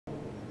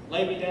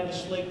lay me down to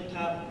sleep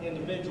type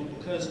individual,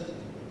 because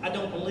I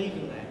don't believe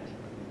in that.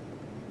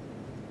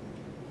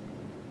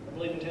 I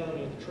believe in telling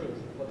you the truth,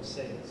 what it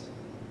says.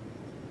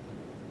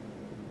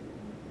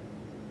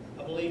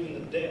 I believe in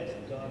the depth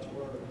of God's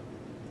Word.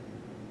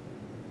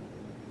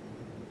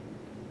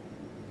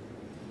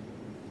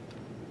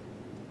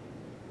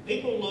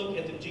 People look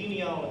at the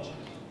genealogy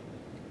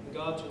in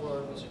God's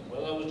Word and say,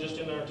 well, that was just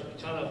in there to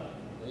kind of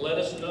let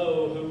us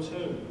know who's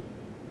who.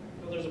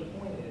 Well, there's a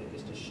point in it.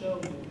 It's to show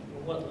you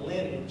what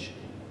lineage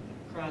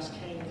Christ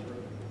came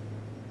through.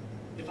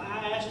 If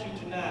I asked you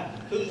tonight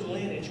whose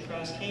lineage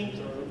Christ came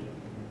through,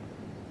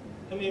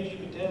 how many of you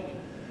can tell me?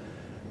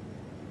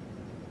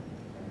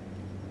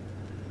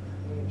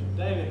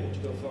 David, would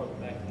you go farther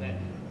back than that?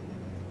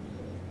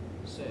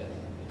 Seth,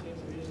 he came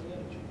through his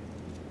lineage.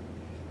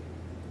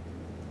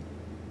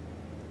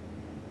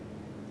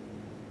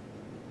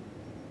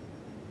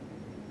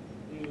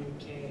 You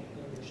can't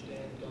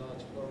understand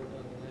God's Word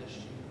unless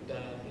you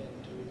dive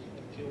into it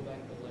and peel back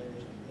the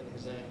layers and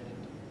examine it.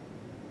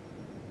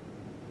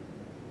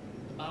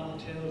 The Bible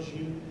tells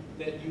you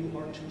that you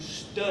are to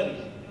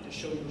study to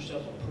show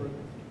yourself approved.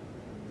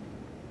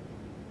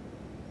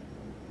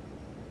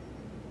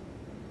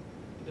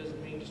 It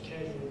doesn't mean just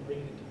casually read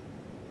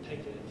it, take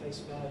it at face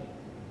value.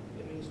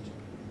 It means to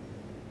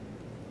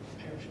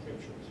compare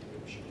Scripture with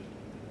Scripture.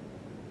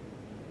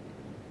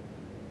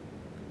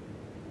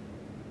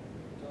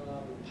 God, I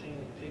will paint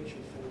a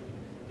picture for you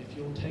if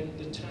you'll take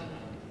the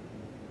time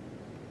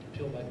to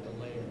peel back the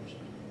layers,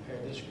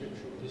 compare this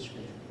Scripture with this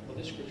Scripture. Well,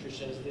 this Scripture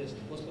says this.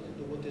 Let's look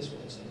at what this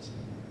one says.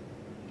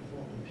 To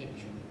form a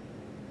picture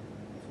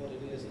of what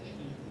it is that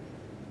He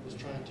was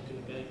trying to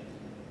convey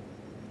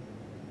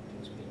to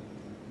His people.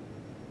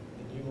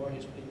 You are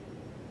His people.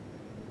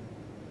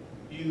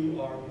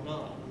 You are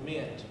not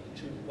meant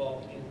to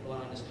walk in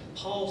blindness.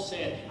 Paul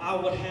said, I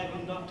would have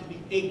you not to be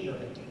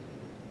ignorant.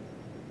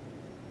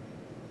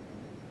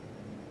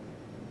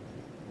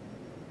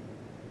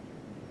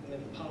 And then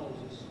he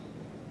pauses.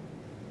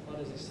 Why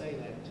does he say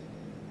that?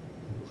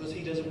 Because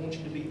he doesn't want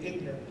you to be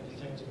ignorant of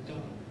the things of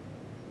God.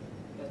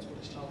 That's what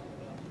he's talking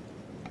about.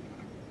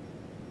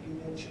 He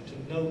wants you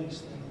to know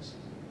these things.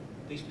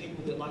 These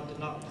people that like to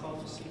knock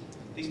prophecy,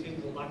 these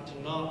people that like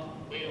to knock,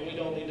 well, we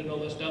don't need to know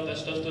that stuff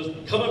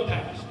doesn't come and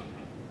pass.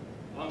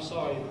 I'm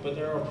sorry, but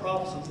there are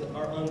prophecies that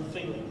are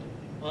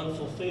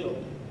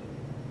unfulfilled.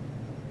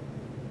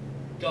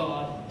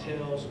 God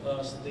tells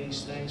us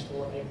these things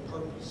for a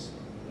purpose,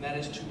 and that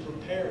is to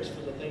prepare us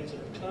for the things that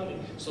are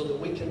coming so that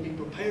we can be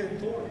prepared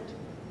for it.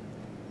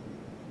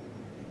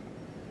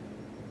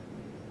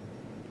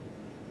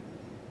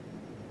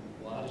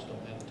 Well, I just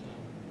don't have time.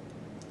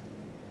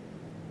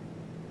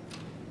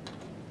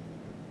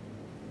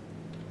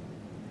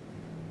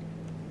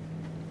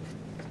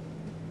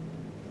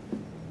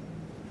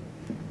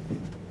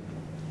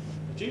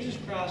 Jesus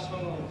Christ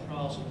hung on the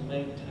cross and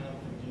made time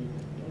for you.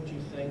 Don't you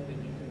think that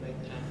you can make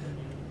time for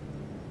you?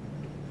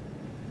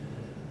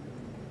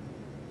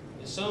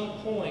 At some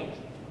point,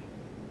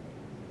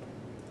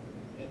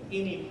 at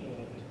any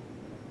point,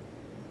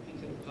 He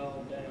could have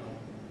called down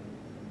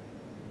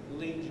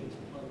legions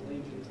upon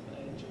legions of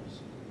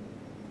angels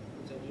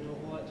and said, you know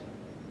what?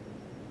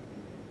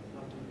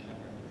 I'm too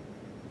tired.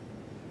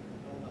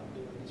 I'm not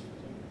doing this for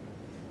you.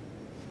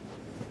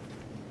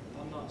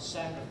 I'm not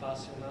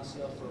sacrificing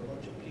myself for a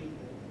bunch of people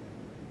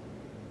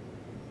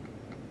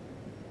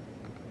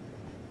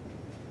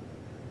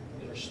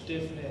that are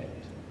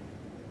stiff-necked,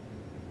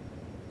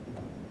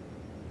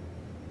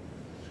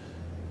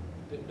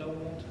 that don't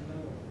want to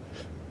know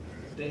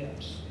the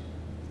depths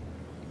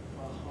of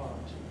my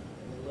heart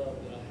and the love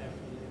that I have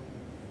for them.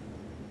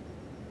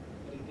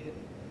 But He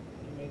didn't.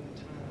 He made the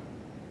time.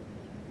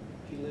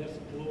 He left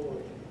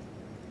glory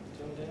to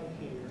come down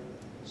here,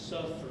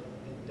 suffer,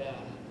 and die on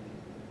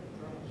the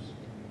cross.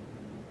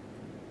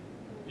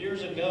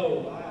 Years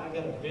ago, I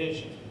got a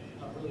vision.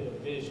 Not really a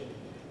vision,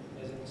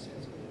 as in the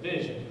sense of a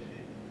vision,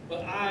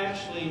 but I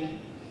actually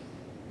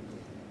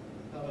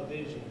have a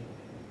vision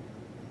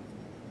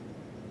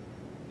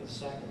of the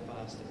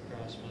sacrifice that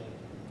Christ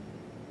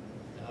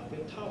made. Now, I've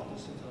been taught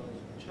this since I was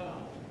a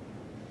child.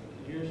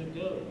 Years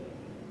ago,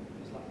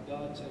 it's like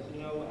God says,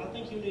 you know, I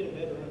think you need a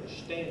better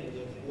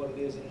understanding of what it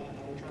is that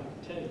I'm trying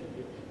to tell you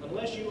here.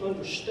 Unless you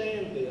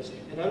understand this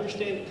and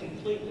understand it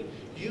completely,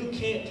 you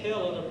can't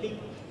tell other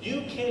people.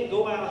 You can't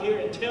go out here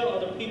and tell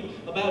other people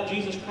about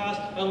Jesus Christ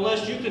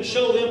unless you can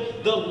show them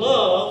the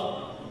love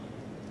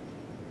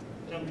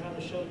that I'm trying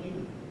to show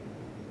you.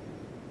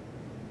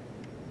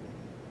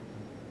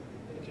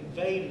 And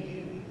convey to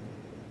you.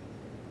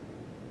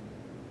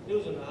 It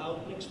was an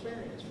eye-opening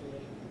experience for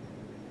me.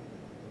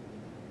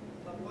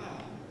 Like, wow.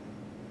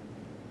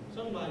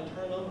 Somebody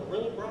turned on a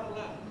really bright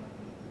light.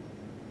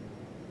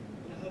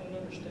 And I have an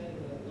understanding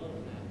of that love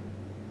now.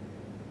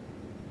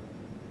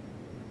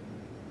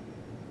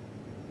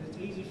 And it's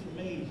easy for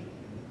me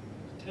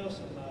to tell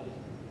somebody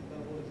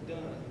about what He's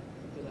done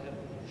because I have an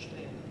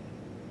understanding.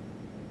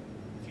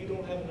 If you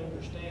don't have an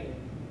understanding,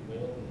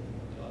 well,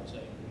 for God's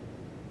sake,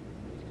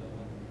 please go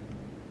on.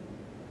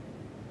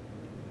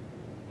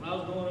 When I I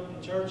was growing up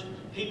in church,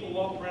 people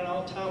walked around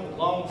all the time with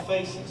long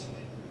faces.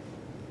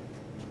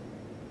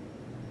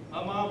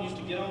 My mom used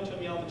to get on to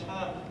me all the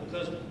time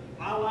because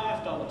I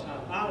laughed all the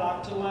time. I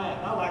like to laugh.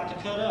 I like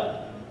to cut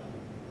up.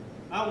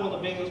 I'm one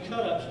of the biggest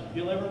cut-ups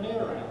you'll ever be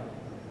around.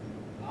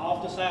 I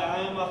often say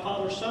I am my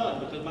father's son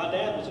because my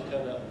dad was a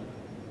cut-up.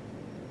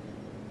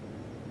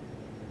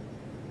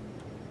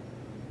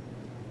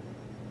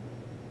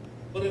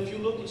 But if you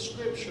look at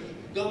Scripture,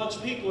 God's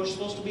people are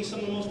supposed to be some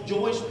of the most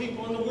joyous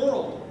people in the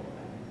world.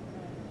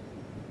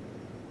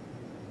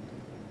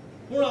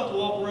 We're not to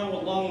walk around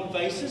with long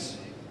faces.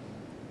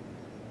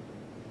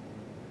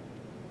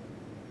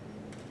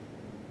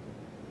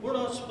 We're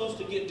not supposed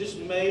to get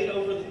dismayed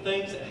over the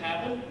things that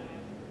happen.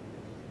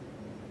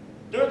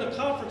 During the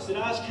conference that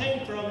I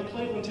came from in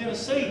Cleveland,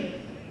 Tennessee,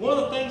 one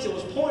of the things that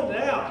was pointed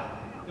out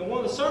in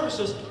one of the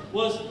services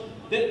was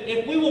that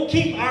if we will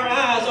keep our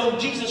eyes on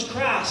Jesus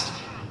Christ,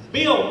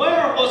 be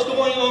aware of what's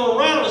going on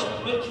around us,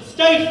 but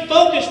stay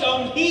focused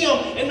on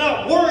Him and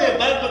not worry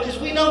about it because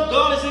we know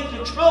God is in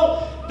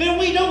control, then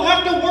we don't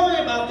have to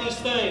worry about these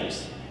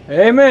things.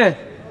 Amen.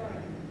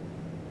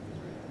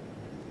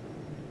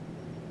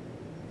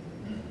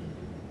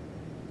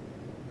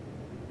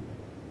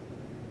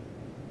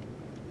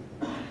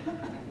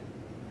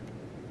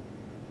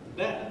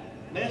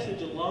 That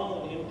message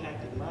alone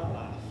impacted my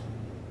life.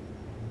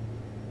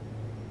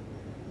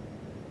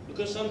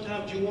 Because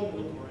sometimes you won't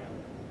look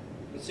around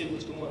and see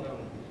what's going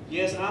on.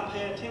 Yes, I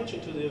pay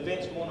attention to the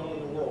events going on in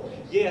the world.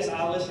 Yes,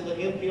 I listen to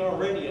NPR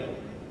radio.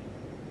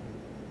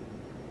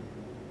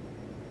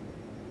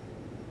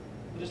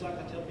 But just like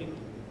I tell people,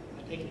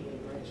 I take it with a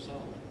grain of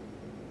salt.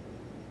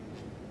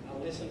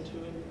 I listen to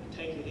it, I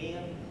take it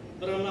in,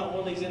 but I'm not one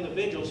of these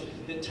individuals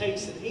that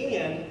takes it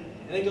in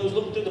and then goes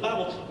looking through the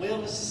Bible. Well,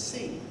 let's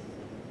see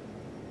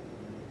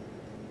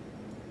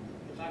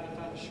if I can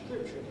find a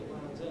scripture that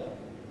lines up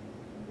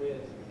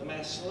with the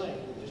mass slaying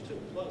that just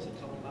took place at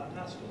Columbine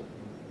High School.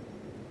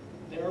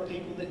 There are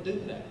people that do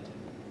that.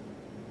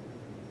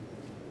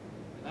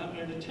 And I'm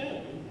here to tell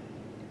you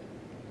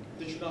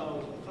that you're not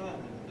always going to find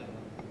them that.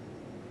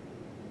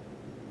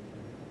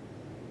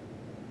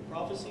 The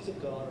prophecies of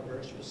God are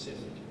very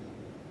specific.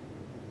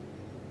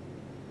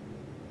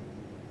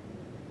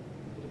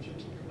 But if you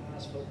keep your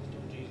eyes focused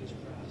on Jesus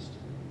Christ,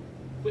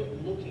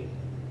 quit looking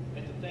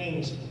at the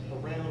things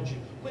around you.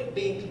 Quit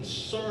being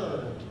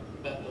concerned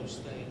about those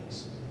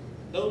things.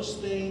 Those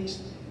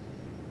things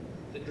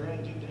that drag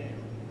you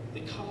down,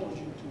 that cause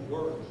you to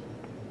worry.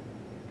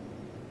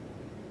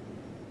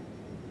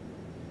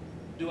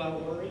 Do I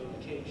worry?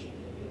 Occasionally,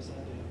 yes I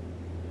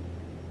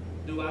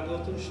do. Do I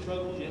go through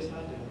struggles? Yes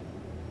I do.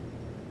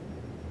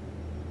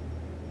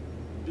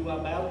 Do I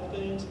battle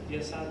things?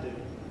 Yes I do.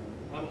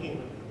 I'm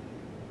human.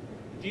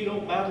 If you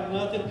don't battle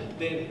nothing,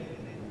 then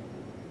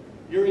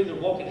you're either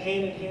walking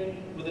hand in hand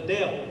with the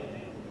devil,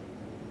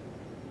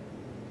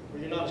 or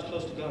you're not as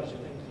close to God as you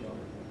think you are.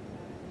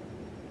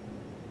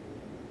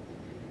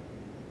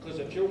 Because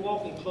if you're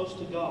walking close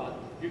to God,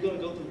 you're going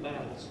to go through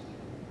battles.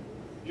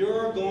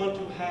 You're going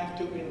to have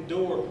to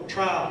endure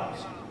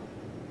trials.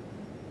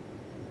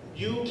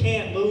 You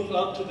can't move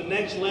up to the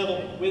next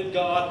level with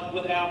God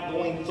without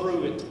going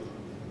through it.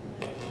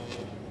 The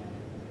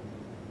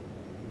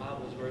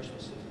Bible is very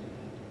specific.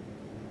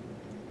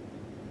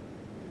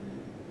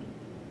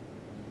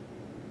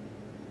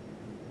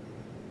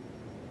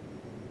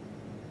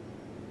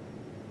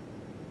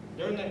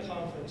 During that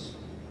conference,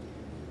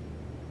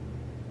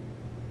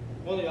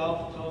 one of the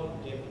altar calls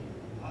were given.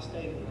 I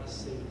stayed in my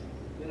seat.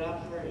 Then I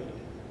prayed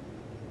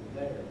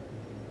there.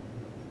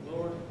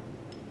 Lord,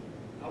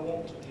 I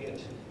want to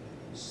get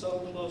so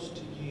close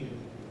to you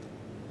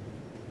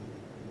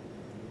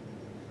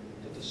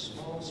that the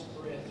smallest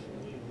breath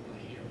from you, I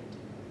hear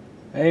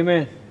it.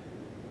 Amen.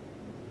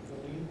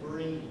 When you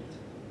breathe,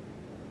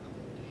 I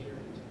want to hear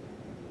it.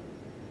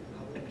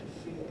 I want to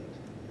feel it.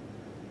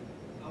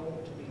 I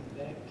want to be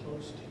that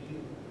close to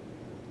you.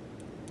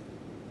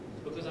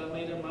 Because I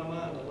made up my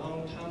mind a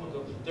long time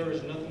ago, there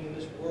is nothing in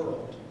this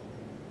world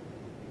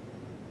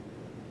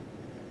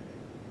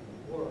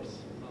worth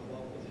my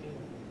walk with Him.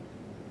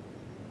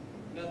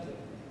 Nothing.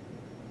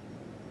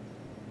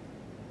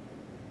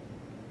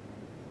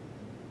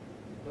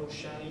 No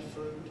shiny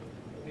fruit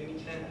of any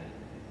kind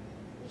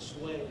will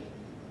sway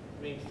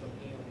me from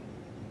Him.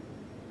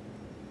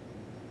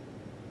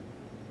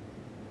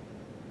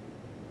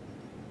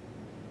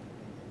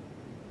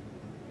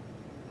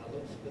 I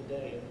look for the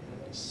day, and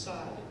I'm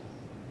excited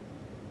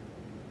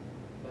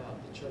about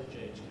the church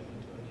age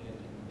coming to an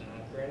end.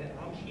 Now, granted,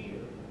 I'm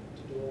here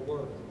to do a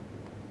work.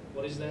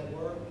 What is that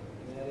work?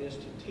 And that is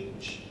to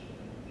teach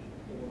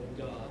the Word of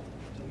God,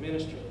 to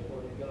minister the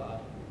Word of God.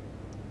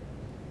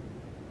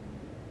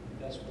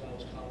 That's what I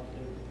was called to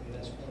do, and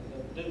that's what I'm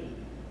going to do.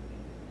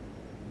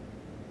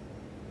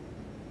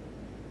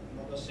 I'm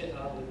not going to sit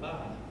idly by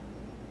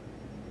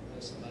and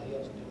let somebody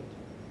else do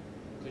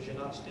it, because you're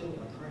not stealing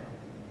my crown.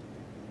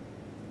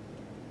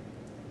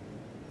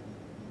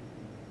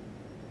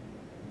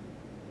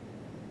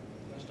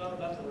 It's not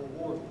about the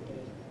reward for me.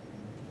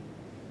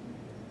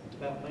 It's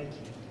about making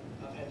it.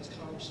 I've had this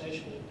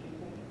conversation with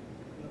people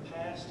in the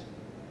past.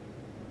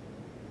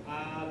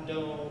 I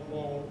don't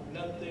want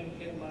nothing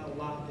in my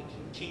life that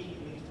can keep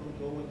me from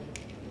going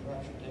to the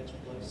rapture takes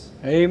place.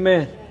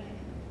 Amen.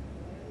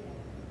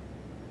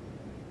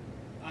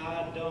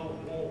 I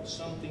don't want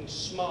something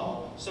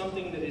small,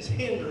 something that is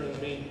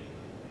hindering me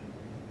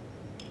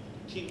to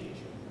keep me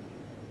from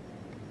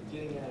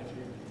getting out of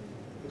here.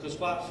 Because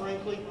quite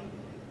frankly,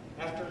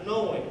 after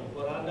knowing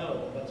what I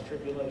know about the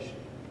tribulation,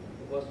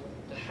 what was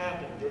to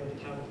happen during the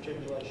time of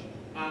tribulation,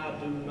 I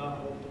do not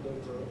want to go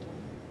through it.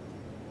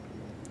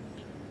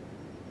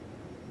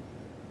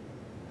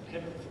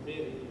 Heaven forbid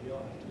any of y'all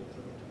have to go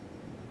through it.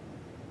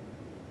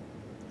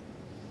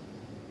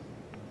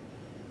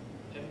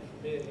 Heaven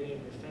forbid any of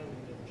your family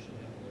members should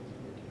have to go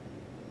through it.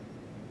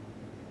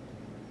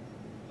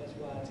 That's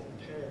why it's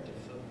imperative,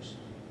 folks.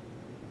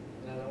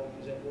 And I don't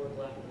use that word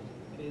lightly.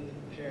 It is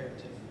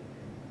imperative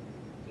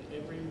that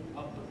every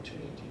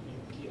opportunity you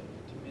get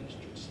to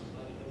minister to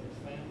somebody in your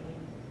family,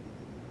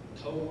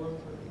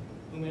 co-worker,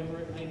 whomever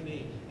it may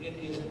be, it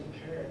is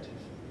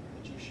imperative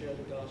that you share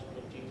the gospel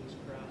of Jesus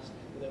Christ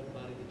with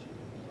everybody that you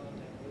come in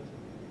contact with.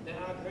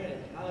 Now,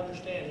 granted, I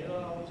understand you're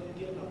not always going to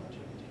get an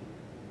opportunity,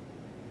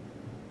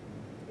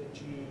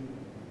 but you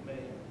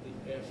make the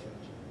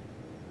effort.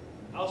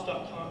 I'll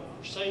start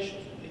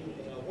conversations with people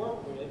that I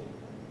work with,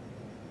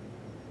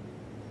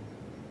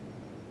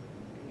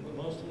 but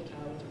most of the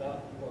time it's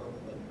about work,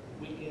 but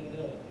we end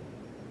up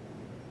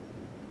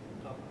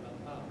talking about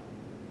the Bible.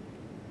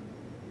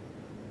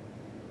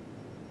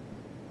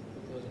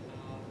 Because I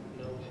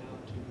know how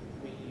to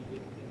weave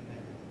it in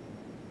there.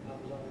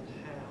 I've learned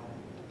how to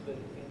put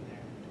it in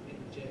there, to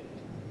inject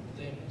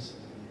things,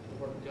 the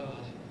Word of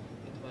God,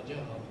 into my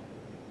job.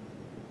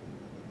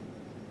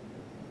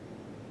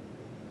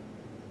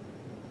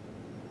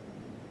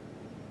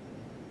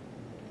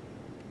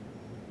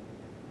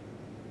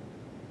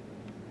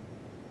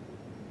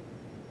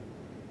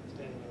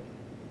 Stand with me.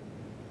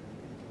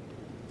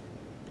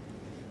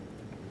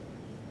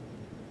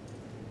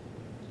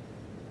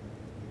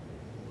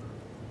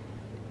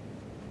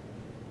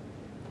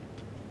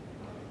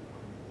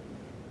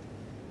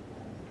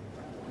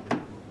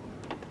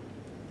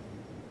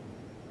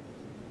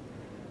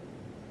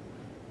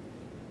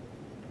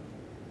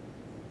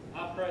 I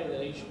pray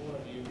that each one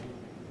of you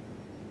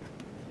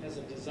has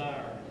a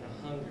desire and a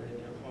hunger in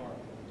their heart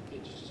to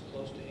get just as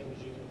close to Him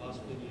as you can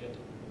possibly get.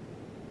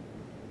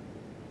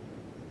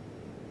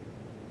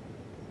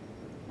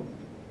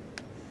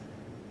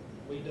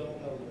 We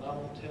don't know. The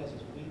Bible tells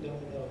us we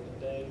don't know the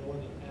day nor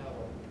the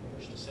hour in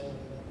which the Son of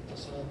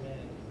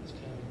Man is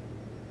coming.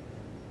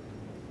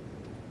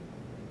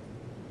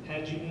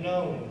 Had you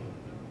known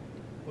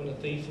when the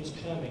thief was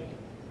coming,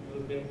 you would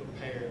have been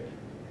prepared.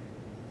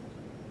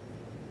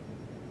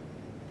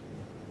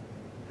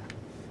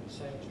 The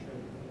same is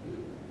true.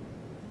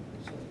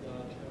 The Son of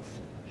God comes.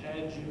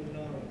 Had you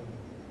known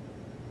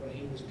when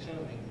He was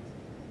coming,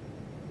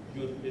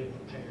 you would have been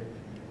prepared.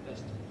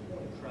 That's the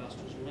point Christ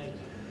was making.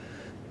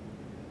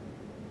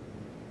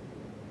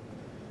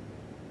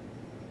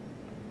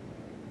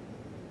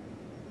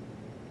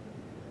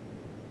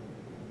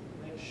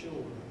 Make sure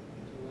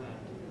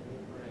tonight when we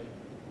pray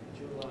that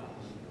your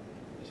life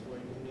is where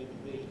you need to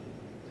be.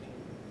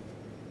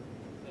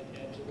 Make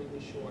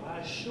absolutely sure. I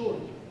assure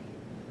you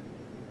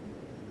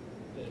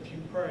that if you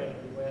pray and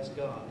you ask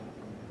God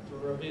to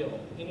reveal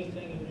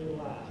anything in your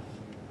life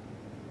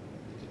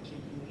that could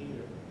keep you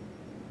here,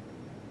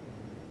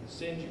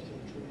 send you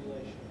through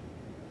tribulation,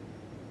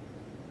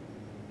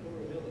 He'll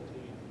reveal it to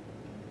you.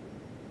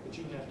 But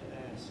you have to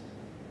ask.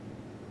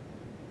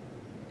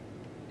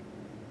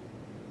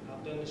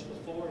 I've done this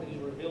before, and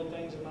He's revealed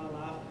things in my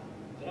life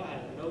that I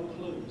had no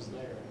clue was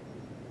there.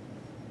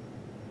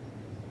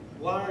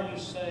 Why are you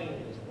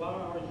saying this? Why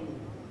are you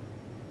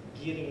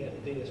getting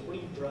at this? What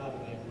are you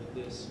driving at with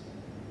this?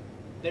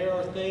 There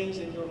are things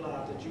in your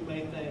life that you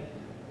may think,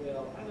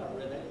 well, I got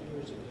rid of that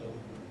years ago.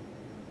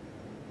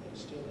 But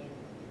it's still there.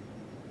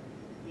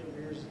 It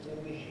rears its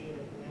ugly head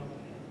every now and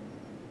then.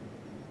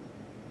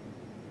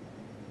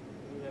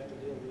 You have to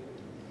deal with it.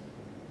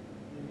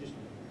 You just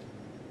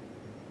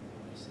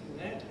see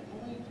that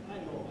point? I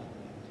know about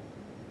that.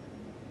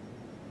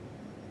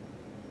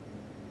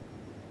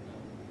 No,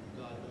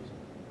 God knows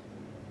about it.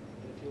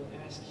 And if you'll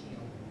ask Him,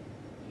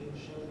 He'll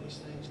show these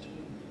things to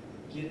you.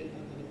 Get it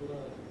under the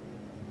blood.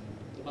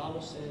 The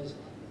Bible says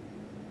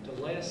to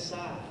lay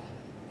aside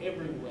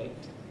every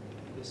weight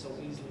that so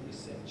easily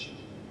besets you.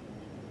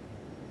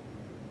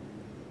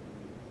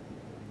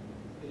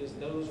 It is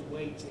those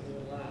weights in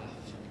your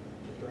life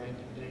that drag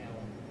you down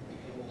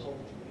and will hold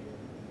you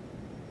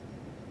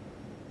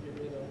here. Get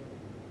rid of them.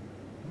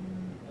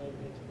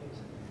 Amen.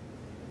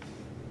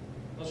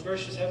 Most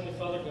gracious Heavenly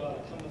Father God, I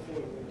come before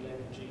you in the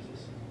name of Jesus.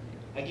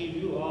 I give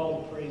you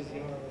all the praise, the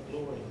honor, and the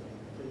glory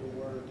for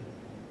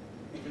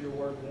your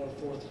word going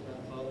forth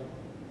tonight, Father.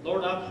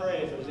 Lord, I pray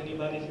if there's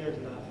anybody here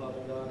tonight,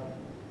 Father God,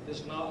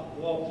 that's not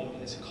walking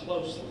as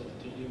closely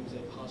to you as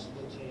they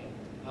possibly can,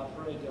 I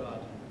pray, God,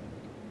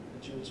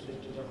 that you would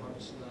speak to their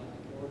hearts tonight,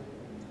 Lord.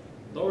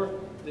 Lord,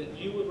 that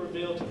you would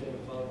reveal to them,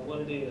 Father,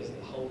 what it is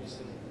that holds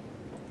them.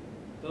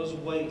 Those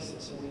weights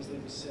that so easily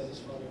beset us,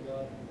 Father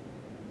God.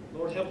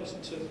 Lord, help us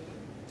to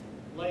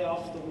lay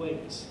off the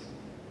weights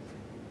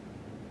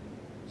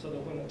so that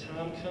when the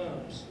time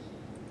comes,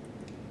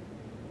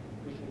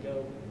 we can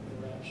go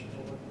in rapture,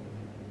 Lord.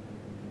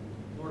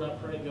 Lord, I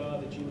pray,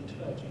 God, that you would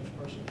touch each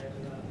person here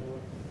tonight,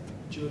 Lord.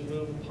 That you would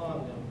move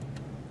upon them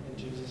in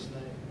Jesus'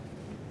 name.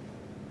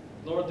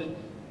 Lord, that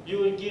you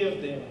would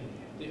give them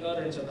the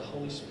utterance of the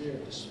Holy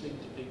Spirit to speak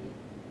to people.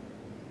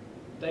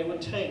 They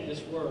would take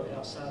this word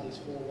outside these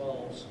four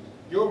walls.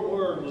 Your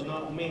word was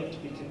not meant to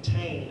be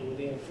contained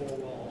within four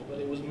walls, but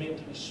it was meant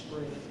to be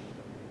spread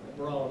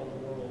abroad in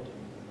the world.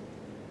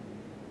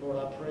 Lord,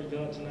 I pray,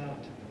 God,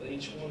 tonight that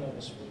each one of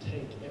us will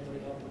take every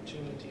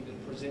opportunity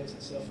that presents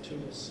itself to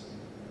us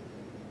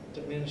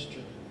to minister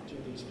to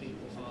these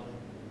people, Father,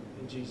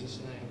 in Jesus'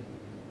 name.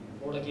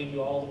 Lord, I give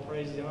you all the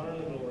praise, the honor,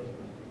 and the glory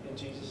in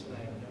Jesus'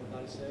 name.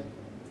 Everybody said,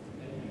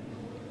 amen.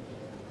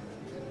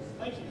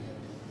 Thank you.